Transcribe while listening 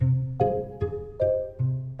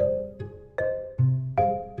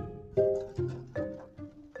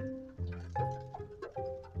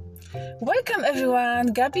Welcome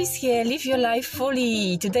everyone, Gabby's here, Live Your Life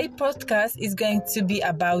Fully. Today's podcast is going to be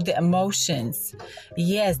about the emotions.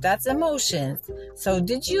 Yes, that's emotions. So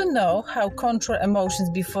did you know how to control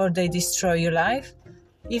emotions before they destroy your life?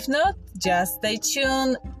 If not, just stay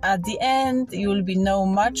tuned. At the end, you will know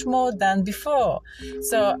much more than before.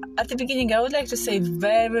 So at the beginning, I would like to say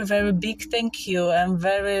very, very big thank you and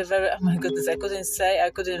very, oh my goodness, I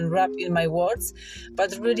couldn't wrap in my words,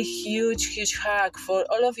 but really huge hug for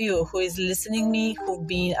all of you who is listening me, who've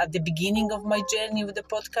been at the beginning of my journey with the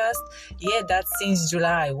podcast. Yeah, that's since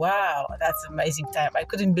July. Wow, that's amazing time. I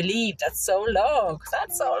couldn't believe that's so long.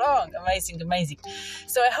 Amazing.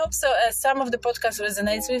 So I hope so. Some of the podcast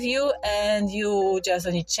resonates with you and you just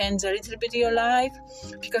only change a little bit your life,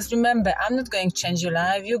 because remember, I'm not going to change your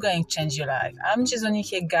life, you're going to change your life. I'm just only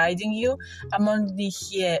here guiding you. I'm only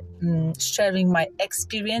here sharing my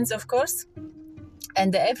experience, of course,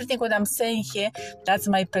 and everything what I'm saying here, that's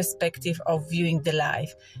my perspective of viewing the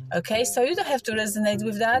life. Okay, so you don't have to resonate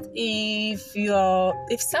with that.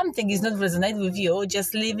 If something is not resonate with you,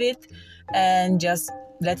 just leave it and just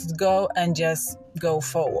let it go and just go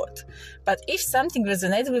forward. But if something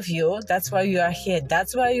resonates with you, that's why you are here.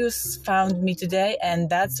 That's why you found me today, and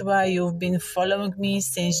that's why you've been following me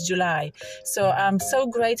since July. So I'm so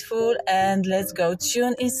grateful, and let's go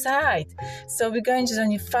tune inside. So we're going to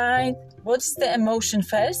only find what's the emotion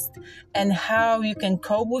first and how you can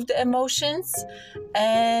cope with the emotions,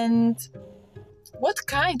 and what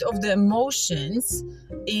kind of the emotions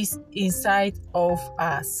is inside of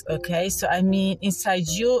us. Okay, so I mean inside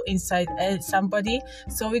you, inside somebody.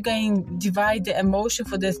 So we're going to divide the emotion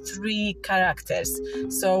for the three characters.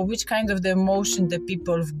 So which kind of the emotion the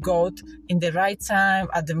people have got in the right time,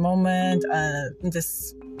 at the moment, in the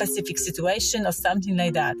specific situation or something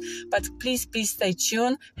like that. But please stay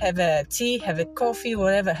tuned. Have a tea, have a coffee,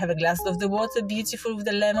 whatever. Have a glass of the water, beautiful with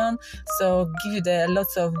the lemon. So give you the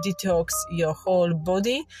lots of detox your whole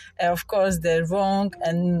body. Of course, the wrong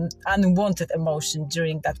and unwanted emotion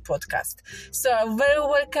during that podcast. So very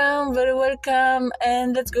welcome,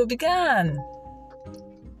 and let's go begin.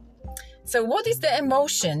 So what is the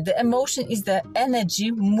emotion? The emotion is the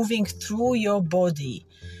energy moving through your body.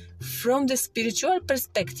 From the spiritual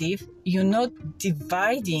perspective, you're not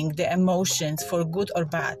dividing the emotions for good or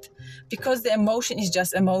bad, because the emotion is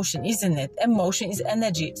just emotion, isn't it? Emotion is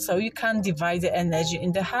energy, so you can't divide the energy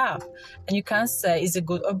in the half, and you can't say is it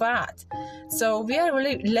good or bad. So we are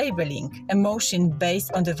really labeling emotion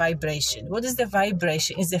based on the vibration. What is the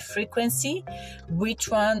vibration? Is the frequency, which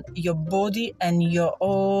one your body and your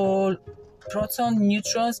all proton,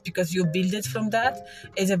 neutrons, because you build it from that,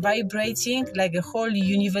 is a vibrating, like a whole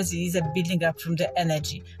universe is a building up from the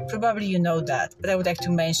energy. Probably you know that, but I would like to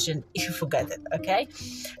mention if you forget it, okay?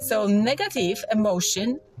 So negative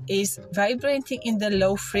emotion is vibrating in the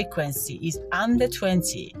low frequency, is under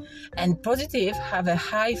 20, and positive have a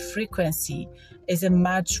high frequency, is a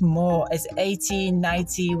much more, is 80,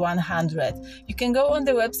 90, 100. You can go on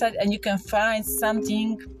the website and you can find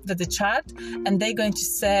something that the chart, and they're going to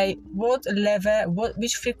say what level,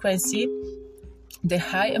 which frequency the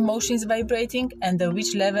high emotion is vibrating, and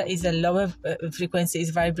which level is the lower frequency is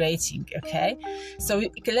vibrating. Okay, so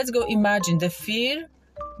let's go imagine the fear,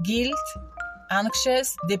 guilt,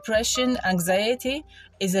 anxious, depression, anxiety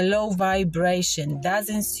is a low vibration,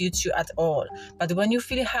 doesn't suit you at all. But when you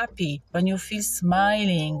feel happy, when you feel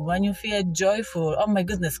smiling, when you feel joyful, oh my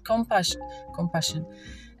goodness, compassion,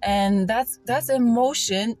 and that's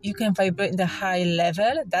emotion, you can vibrate in the high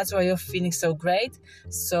level. That's why you're feeling so great,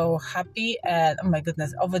 so happy, and oh my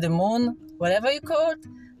goodness, over the moon, whatever you call it.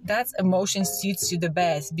 That emotion suits you the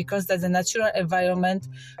best, because that's a natural environment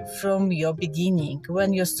from your beginning,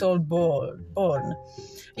 when your soul born.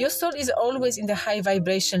 Your soul is always in the high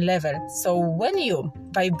vibration level. So when you're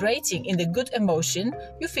vibrating in the good emotion,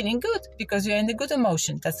 you're feeling good because you're in the good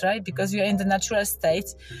emotion. That's right, because you're in the natural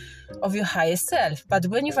state of your highest self. But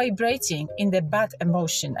when you're vibrating in the bad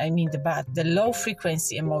emotion, the low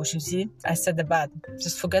frequency emotion, see, I said the bad,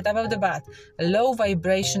 just forget about the bad. A low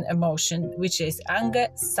vibration emotion, which is anger,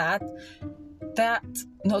 sad, that's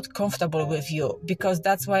not comfortable with you, because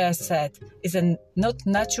that's why I said it's a not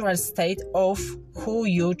natural state of who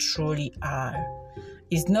you truly are.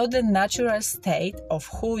 It's not the natural state of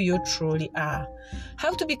who you truly are.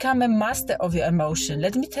 How to become a master of your emotion?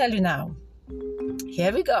 Let me tell you now.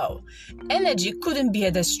 Here we go. Energy couldn't be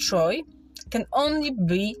destroyed, can only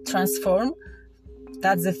be transformed.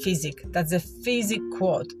 That's the physics. That's the physics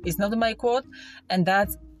quote. It's not my quote, and that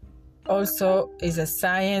also is a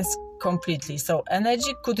science completely. So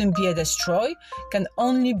energy couldn't be destroyed, can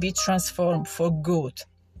only be transformed for good.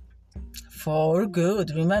 For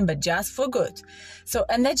good, remember, just for good. So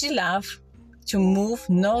energy love to move,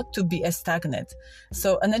 not to be a stagnant.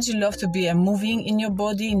 So energy love to be a moving in your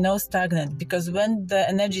body, no stagnant, because when the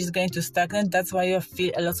energy is going to stagnant, that's why you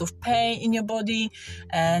feel a lot of pain in your body,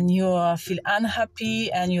 and you feel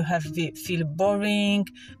unhappy, and you feel boring,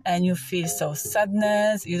 and you feel so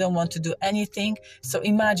sadness, you don't want to do anything. So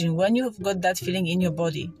imagine when you've got that feeling in your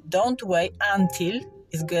body, don't wait until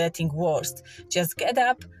it's getting worse. Just get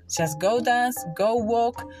up, just go dance, go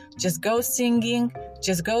walk, just go singing,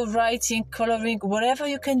 just go writing, coloring, whatever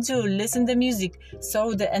you can do, listen to music,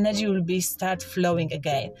 so the energy will start flowing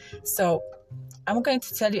again. So I'm going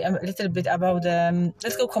to tell you a little bit about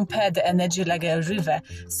let's go compare the energy like a river.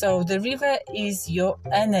 So the river is your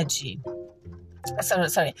energy.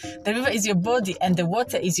 Sorry. The river is your body and the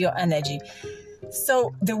water is your energy.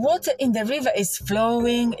 So the water in the river is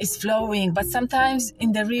flowing, but sometimes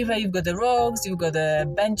in the river you've got the rocks, you've got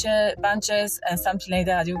the benches and something like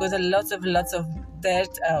that. You've got lots of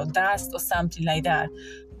dirt or dust or something like that.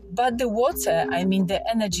 But the water, the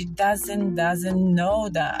energy doesn't know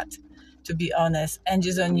that, to be honest, and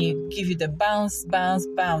just only give you the bounce.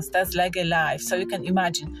 That's like a life. So you can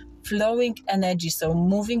imagine flowing energy, so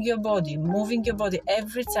moving your body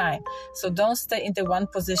every time. So don't stay in the one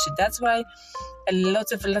position. That's why a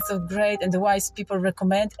lot of great and wise people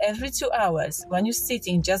recommend every 2 hours when you're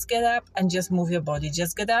sitting, just get up and just move your body.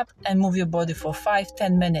 Just get up and move your body for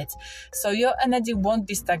 5-10 minutes. So your energy won't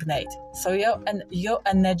be stagnant. So your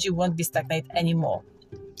energy won't be stagnant anymore.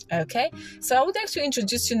 Okay, so I would like to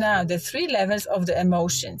introduce you now the 3 levels of the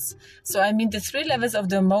emotions. So the 3 levels of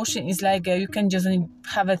the emotion is like you can just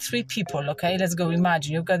have 3 people. Okay, let's go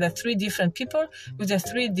imagine you've got the 3 different people with the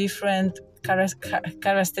 3 different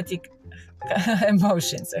characteristic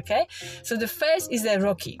emotions. Okay, so the first is a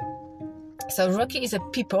Rocky. So Rocky is a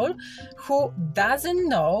people who doesn't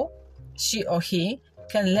know she or he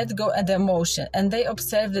can let go of the emotion, and they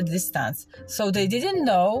observe the distance. So they didn't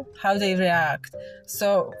know how they react.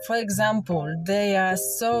 So for example, they are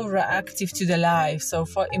so reactive to the life. So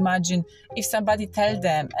imagine if somebody tell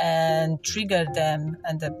them and trigger them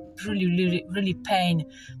and the really pain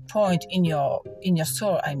point in your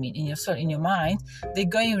soul, in your mind, they're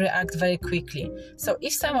going to react very quickly. So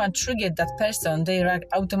if someone triggered that person, they react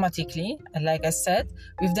automatically, like I said,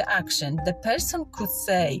 with the action. The person could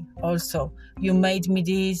say also, you made me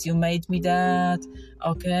this, you made me that,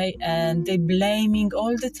 okay? And they blaming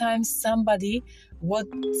all the time what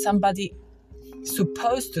somebody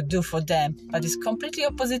supposed to do for them, but it's completely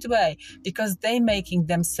opposite way, because they making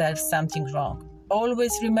themselves something wrong.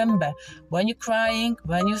 Always remember, when you're crying,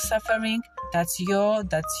 when you're suffering, that's your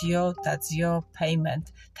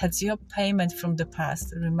payment. That's your payment from the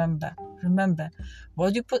past. Remember,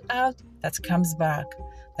 what you put out, that comes back.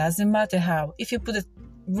 Doesn't matter how. If you put a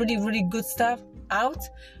really good stuff out,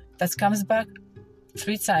 that comes back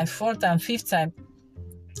 3 times, 4 times, 5 times.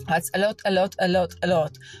 That's a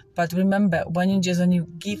lot. But remember, when you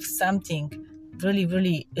give something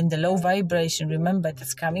really in the low vibration, remember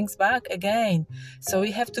that's coming back again. So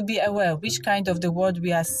we have to be aware which kind of the word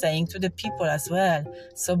we are saying to the people as well.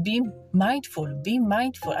 So be mindful.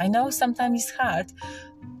 I know sometimes it's hard,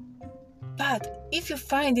 but if you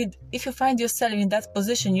find yourself in that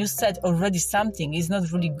position, you said already something is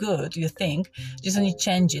not really good, you think, just only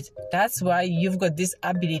change it. That's why you've got this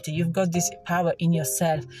ability, you've got this power in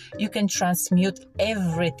yourself. You can transmute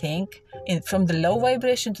everything from the low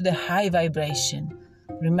vibration to the high vibration.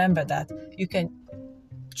 Remember that. You can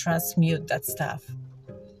transmute that stuff.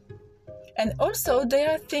 And also they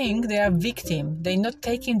are victim. They're not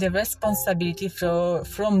taking the responsibility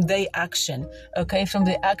from their action, okay? From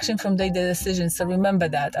their decision. So remember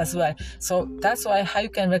that as well. So that's why how you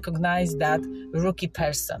can recognize that rookie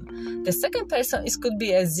person. The second person could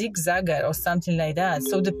be a zigzagger or something like that.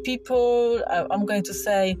 So the people, I'm going to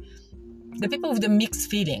say, the people with the mixed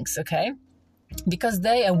feelings, okay? Because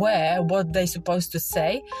they aware what they're supposed to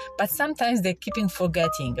say, but sometimes they're keeping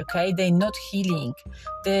forgetting, okay? They're not healing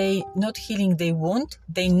their wound.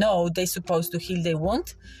 They know they're supposed to heal their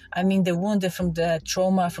wound. The wound from the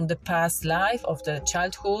trauma from the past life of the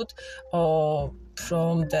childhood, or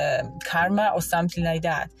from the karma or something like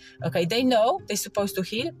that, okay? They know they're supposed to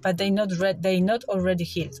heal, but they're not already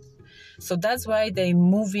healed. So that's why they're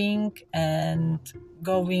moving and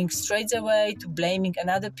going straight away to blaming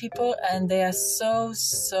another people, and they are so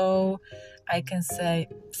I can say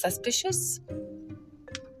suspicious.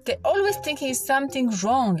 they're always thinking something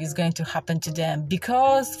wrong is going to happen to them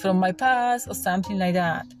because from my past or something like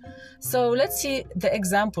that. So let's see the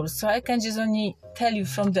example. So I can just only tell you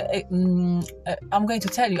from the, I'm going to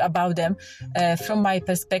tell you about them from my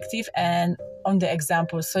perspective and on the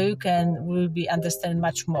example, so you will be understand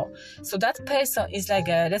much more. So that person is like,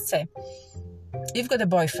 let's say, you've got a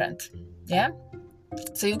boyfriend, yeah?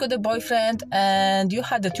 So you've got a boyfriend and you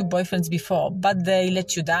had the 2 boyfriends before, but they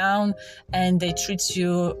let you down and they treat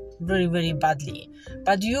you very, very badly.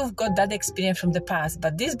 But you've got that experience from the past.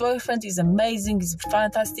 But this boyfriend is amazing, is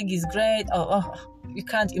fantastic, is great. Oh, you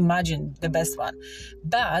can't imagine the best one.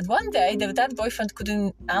 But one day that boyfriend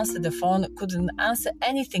couldn't answer the phone, couldn't answer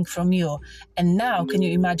anything from you. And now can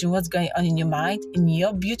you imagine what's going on in your mind? In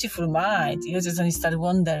your beautiful mind, you just only start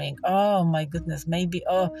wondering, oh my goodness, maybe,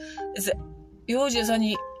 you just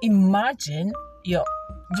only imagine your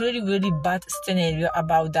really, really bad scenario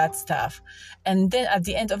about that stuff. And then at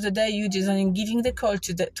the end of the day, you just only giving the call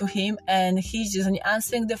to him, and he's just only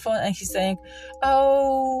answering the phone and he's saying,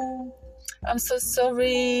 oh, I'm so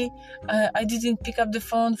sorry, I didn't pick up the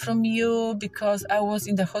phone from you because I was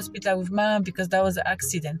in the hospital with mom because that was an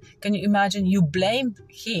accident. Can you imagine? You blame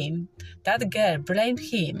him, that girl blamed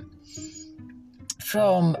him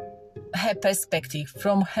from her perspective,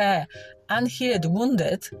 from her unhealed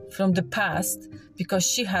wounded from the past, because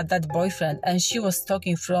she had that boyfriend and she was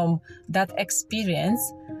talking from that experience,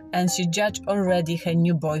 and she judged already her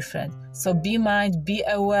new boyfriend. So be mindful, be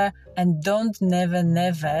aware, and don't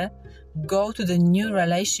never go to the new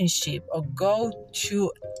relationship or go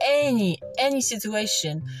to any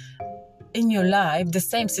situation in your life, the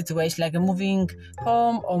same situation, like moving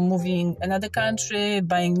home or moving another country,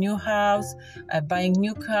 buying new house, buying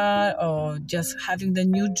new car, or just having the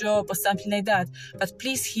new job or something like that. But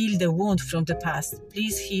please heal the wound from the past.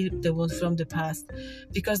 Please heal the wound from the past,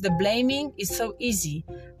 because the blaming is so easy,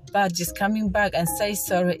 but just coming back and say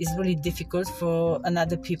sorry is really difficult for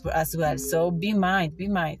another people as well. So be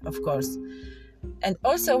mind, of course. And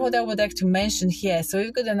also what I would like to mention here, so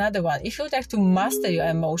you've got another one. If you would like to master your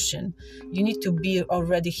emotion, you need to be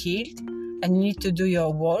already healed, and you need to do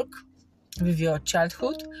your work with your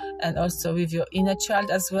childhood and also with your inner child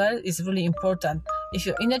as well. It's really important. If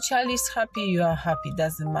your inner child is happy, you are happy.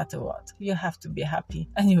 Doesn't matter what. You have to be happy.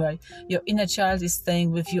 Anyway, your inner child is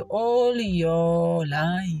staying with you all your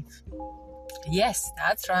life. Yes,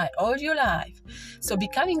 that's right, all your life. So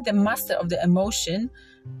becoming the master of the emotion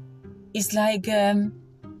is like the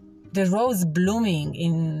rose blooming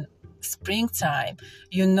in springtime.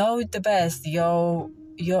 You know it the best, your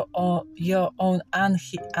own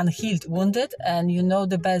unhealed wounded, and you know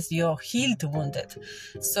the best your healed wounded.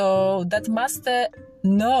 So that master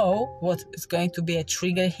know what is going to be a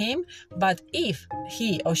trigger him, but if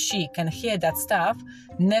he or she can hear that stuff,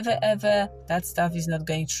 never ever that stuff is not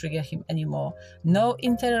going to trigger him anymore. No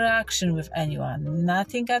interaction with anyone,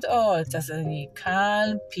 nothing at all, just only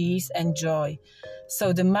calm, peace and joy.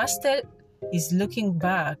 So the master is looking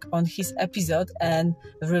back on his episode and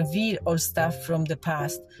reveal all stuff from the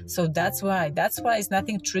past. So that's why it's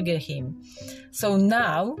nothing trigger him. So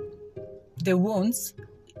now the wounds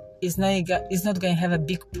is not going to have a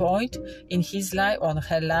big point in his life or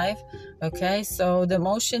her life. Okay, so the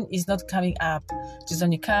emotion is not coming up, just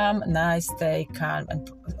only calm, nice, stay calm,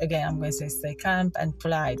 and again I'm going to say stay calm and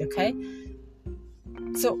polite. Okay,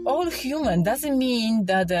 so all human doesn't mean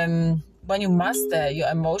that when you master your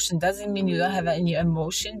emotion doesn't mean you don't have any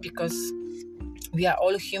emotion, because we are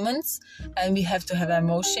all humans and we have to have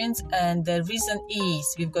emotions. And the reason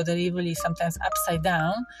is we've got a really sometimes upside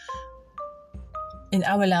down in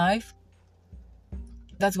our life.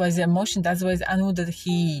 That's why the emotion, that's why it's unwounded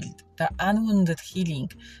healing.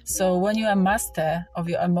 So when you are master of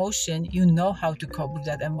your emotion, you know how to cope with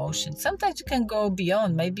that emotion. Sometimes you can go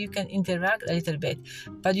beyond, maybe you can interact a little bit,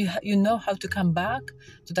 but you know how to come back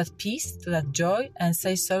to that peace, to that joy, and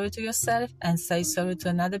say sorry to yourself and say sorry to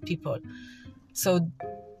another people. So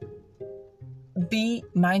be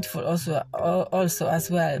mindful also as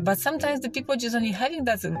well. But sometimes the people just only having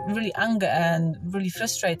that really anger and really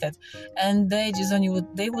frustrated, and they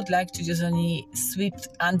would like to just only sweep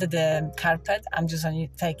under the carpet. I'm just only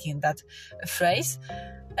taking that phrase.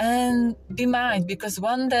 And be mindful, because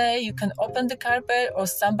one day you can open the carpet, or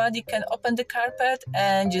somebody can open the carpet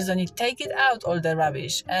and just only take it out, all the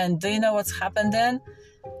rubbish. And do you know what's happened then?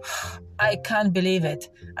 I can't believe it.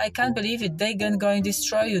 They can go and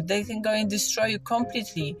destroy you. They can go and destroy you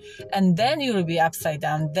completely. And then you will be upside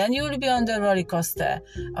down. Then you will be on the roller coaster.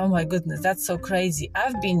 Oh my goodness, that's so crazy.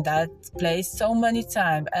 I've been that place so many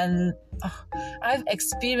times, and I've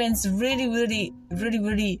experienced really, really, really,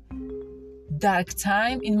 really dark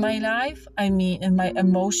time in my life, in my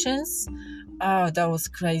emotions, that was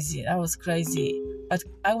crazy. But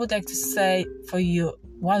I would like to say for you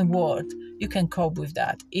one word: you can cope with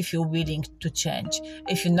that if you're willing to change.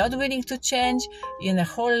 If you're not willing to change, in the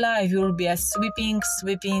whole life you will be a sweeping,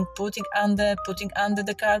 putting under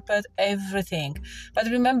the carpet, everything. But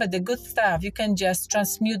remember the good stuff. You can just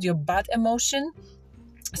transmute your bad emotion,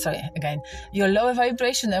 your lower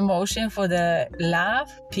vibration emotion for the love,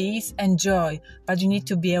 peace, and joy. But you need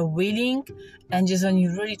to be willing, and just when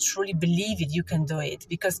you really truly believe it, you can do it.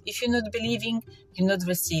 Because if you're not believing, you're not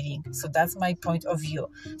receiving. So that's my point of view.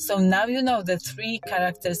 So now you know the 3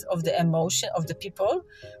 characters of the emotion of the people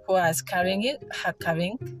who are carrying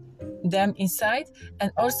them inside.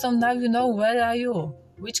 And also now you know where are you,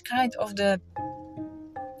 which kind of the,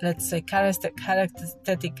 let's say,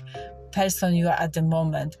 characteristic person you are at the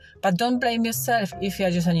moment. But don't blame yourself if you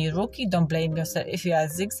are just a new rookie. Don't blame yourself if you are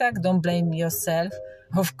zigzag. Don't blame yourself.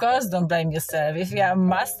 Of course, don't blame yourself if you are a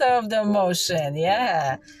master of the emotion.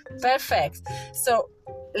 Yeah, perfect. So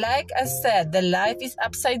like I said, the life is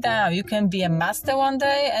upside down. You can be a master one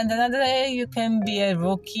day and another day you can be a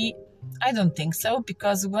rookie. I don't think so,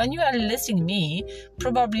 because when you are listening me,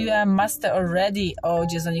 probably you are a master already, or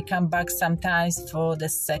just only come back sometimes for the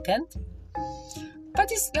second.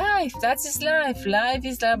 But it's life. That is life. Life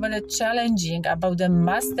is about the challenging, about the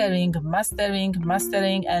mastering,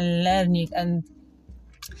 and learning, and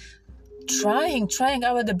trying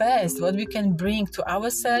our the best, what we can bring to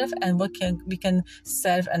ourselves and what we can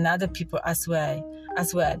serve another people as well.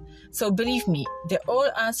 So believe me, the all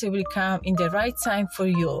answer will come in the right time for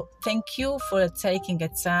you. Thank you for taking a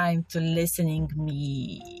time to listening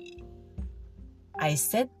me. I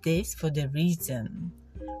said this for the reason,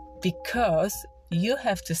 because you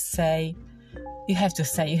have to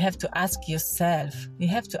ask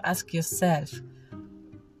yourself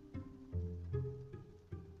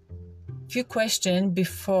few questions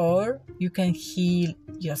before you can heal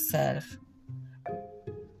yourself.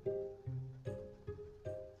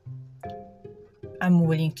 I'm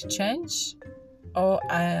willing to change, or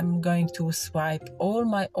I am going to swipe all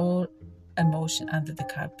my old emotion under the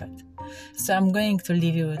carpet. So I'm going to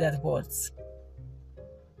leave you with that words.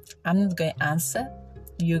 I'm not going to answer.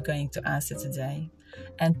 You're going to answer today.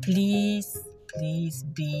 And please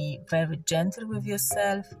be very gentle with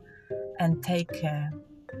yourself and take care.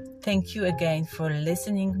 Thank you again for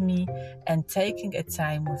listening to me and taking a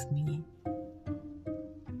time with me.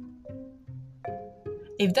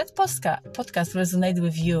 If that podcast resonated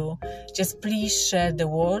with you, just please share the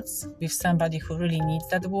words with somebody who really needs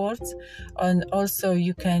that words. And also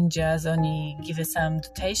you can just only give it some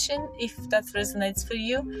notation if that resonates for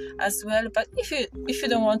you as well. But if you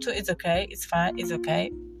don't want to, it's okay. It's fine. It's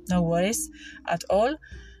okay. No worries at all.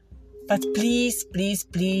 But please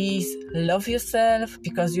love yourself,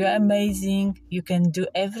 because you are amazing. You can do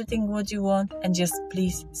everything what you want, and just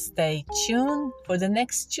please stay tuned for the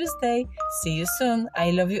next Tuesday. See you soon.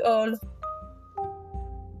 I love you all.